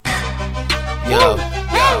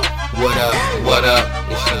What up? What up?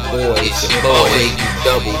 It's your boy, you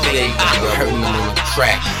double big. Hurting them on the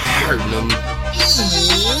track, hurting them.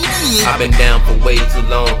 I've been down for way too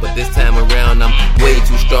long, but this time around I'm way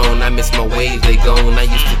too strong. I miss my ways, they gone. I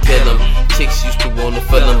used to kill them. Chicks used to wanna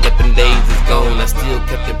fill them, but them days is gone. I still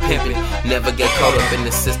kept it pimpin', never got caught up in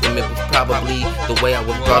the system. It was probably the way I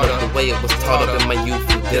was brought up, the way it was taught up in my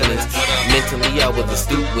youthful dealings. Mentally I was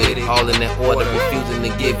astute with it, all in that order, refusing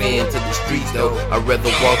to give in to the streets though. I'd rather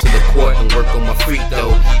walk to the court and work on my freak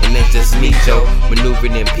though. And that's just me, Joe,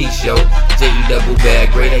 maneuvering in peace, yo. J.E. double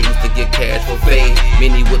bad grade, I used to get cash for faith.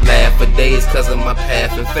 Many would laugh for days cause of my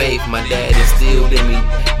path and faith. My dad instilled in me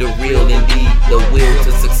the real indeed, the will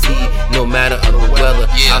to succeed no matter of the weather.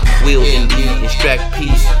 I will indeed extract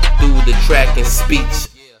peace through the track and speech.